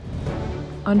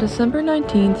On December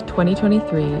 19th,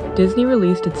 2023, Disney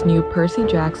released its new Percy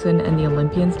Jackson and the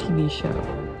Olympians TV show,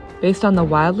 based on the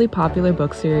wildly popular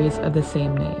book series of the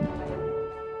same name.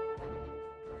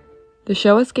 The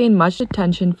show has gained much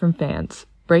attention from fans,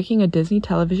 breaking a Disney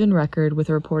television record with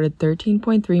a reported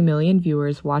 13.3 million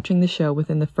viewers watching the show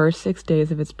within the first 6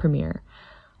 days of its premiere,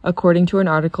 according to an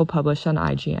article published on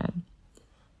IGN.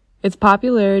 Its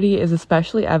popularity is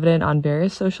especially evident on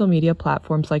various social media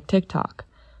platforms like TikTok,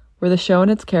 where the show and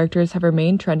its characters have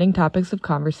remained trending topics of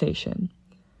conversation.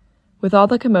 With all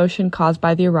the commotion caused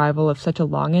by the arrival of such a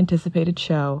long-anticipated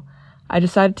show, I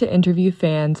decided to interview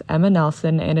fans Emma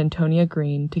Nelson and Antonia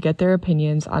Green to get their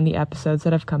opinions on the episodes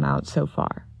that have come out so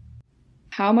far.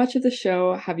 How much of the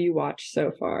show have you watched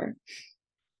so far?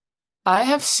 I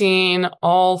have seen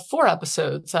all 4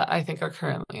 episodes that I think are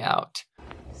currently out.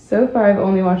 So far, I've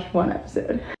only watched 1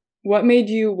 episode. What made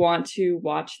you want to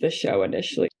watch the show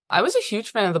initially? I was a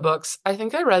huge fan of the books. I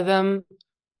think I read them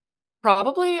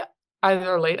probably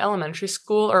either late elementary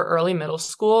school or early middle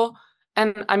school.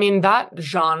 And I mean, that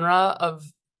genre of,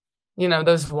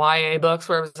 those YA books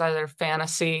where it was either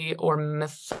fantasy or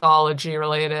mythology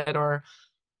related or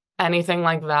anything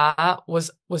like that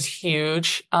was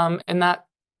huge in that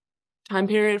time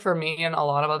period for me and a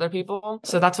lot of other people.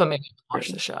 So that's what made me watch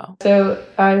the show. So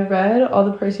I read all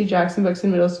the Percy Jackson books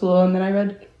in middle school, and then I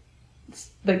read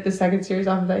the second series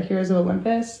off of that, Heroes of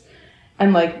Olympus,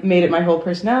 and made it my whole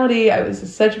personality. I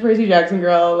was such a Percy Jackson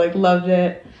girl, loved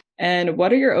it. And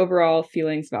what are your overall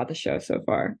feelings about the show so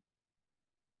far?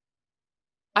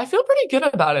 I feel pretty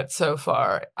good about it so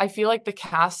far. I feel like the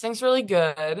casting's really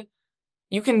good.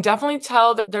 You can definitely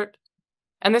tell that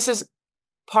and this is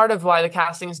part of why the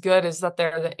casting is good, is that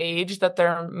they're the age that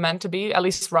they're meant to be, at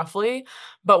least roughly.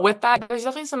 But with that, there's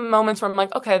definitely some moments where I'm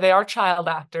like, okay, they are child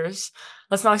actors.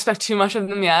 Let's not expect too much of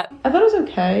them yet. I thought it was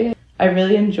okay. I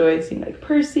really enjoyed seeing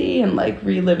Percy and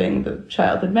reliving the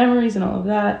childhood memories and all of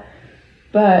that.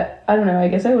 But I don't know, I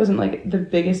guess I wasn't the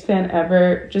biggest fan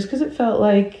ever, just because it felt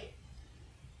like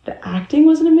the acting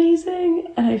wasn't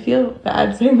amazing. And I feel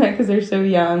bad saying that because they're so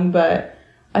young, but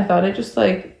I thought it just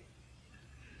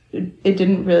it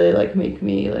didn't really make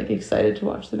me excited to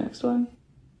watch the next one.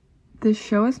 This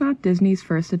show is not Disney's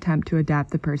first attempt to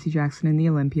adapt the Percy Jackson and the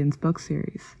Olympians book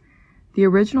series. The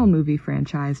original movie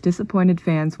franchise disappointed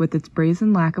fans with its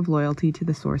brazen lack of loyalty to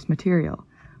the source material,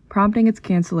 prompting its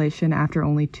cancellation after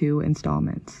only 2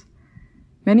 installments.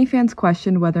 Many fans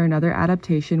questioned whether another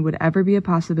adaptation would ever be a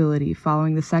possibility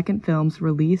following the second film's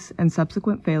release and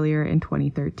subsequent failure in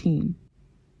 2013.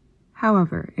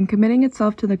 However, in committing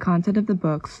itself to the content of the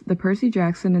books, the Percy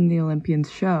Jackson and the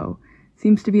Olympians show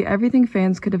seems to be everything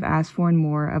fans could have asked for and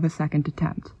more of a second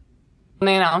attempt. When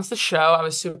they announced the show, I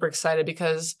was super excited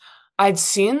because I'd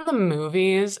seen the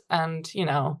movies and,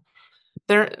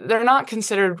 they're not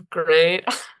considered great.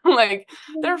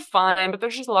 They're fine, but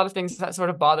there's just a lot of things that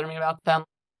sort of bother me about them.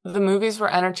 The movies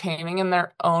were entertaining in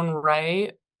their own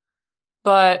right,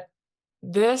 but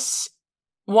this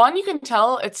one, you can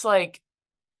tell it's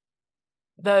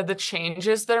the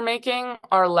changes they're making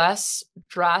are less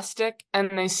drastic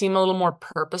and they seem a little more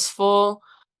purposeful.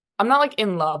 I'm not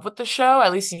in love with the show,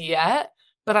 at least yet,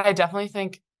 but I definitely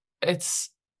think it's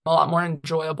a lot more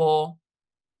enjoyable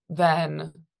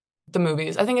than the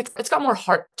movies. I think it's got more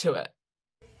heart to it.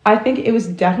 I think it was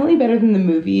definitely better than the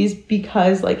movies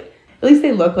because at least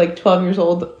they look 12 years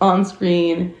old on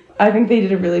screen. I think they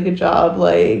did a really good job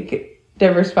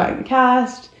diversifying the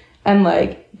cast, and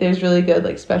there's really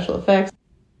good special effects.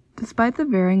 Despite the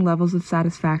varying levels of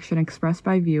satisfaction expressed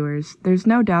by viewers, there's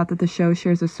no doubt that the show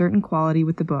shares a certain quality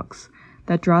with the books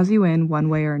that draws you in one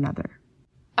way or another.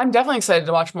 I'm definitely excited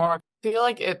to watch more. I feel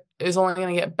like it is only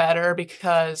going to get better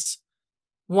because,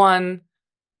 one,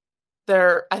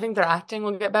 I think their acting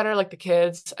will get better, the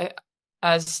kids,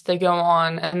 as they go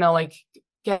on, and they'll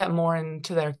get more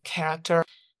into their character.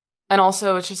 And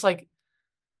also, it's just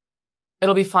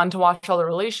it'll be fun to watch all the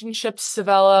relationships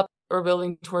develop. We're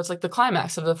building towards the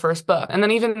climax of the first book, and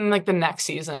then even the next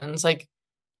seasons.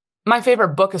 My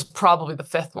favorite book is probably the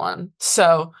 5th one,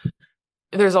 so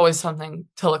there's always something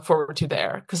to look forward to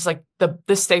there because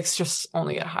the stakes just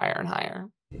only get higher and higher.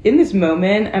 In this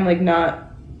moment, I'm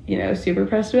not super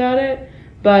pressed about it,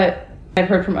 but I've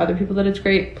heard from other people that it's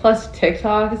great. Plus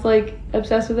TikTok is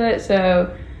obsessed with it,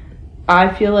 so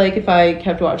I feel if I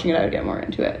kept watching it, I would get more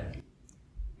into it.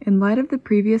 In light of the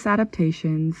previous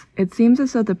adaptations, it seems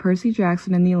as though the Percy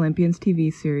Jackson and the Olympians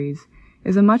TV series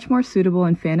is a much more suitable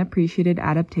and fan-appreciated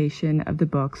adaptation of the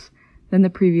books than the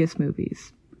previous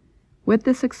movies. With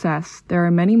this success, there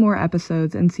are many more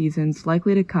episodes and seasons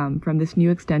likely to come from this new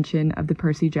extension of the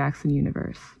Percy Jackson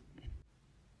universe.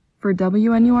 For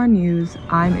WNUR News,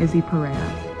 I'm Izzy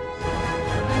Perea.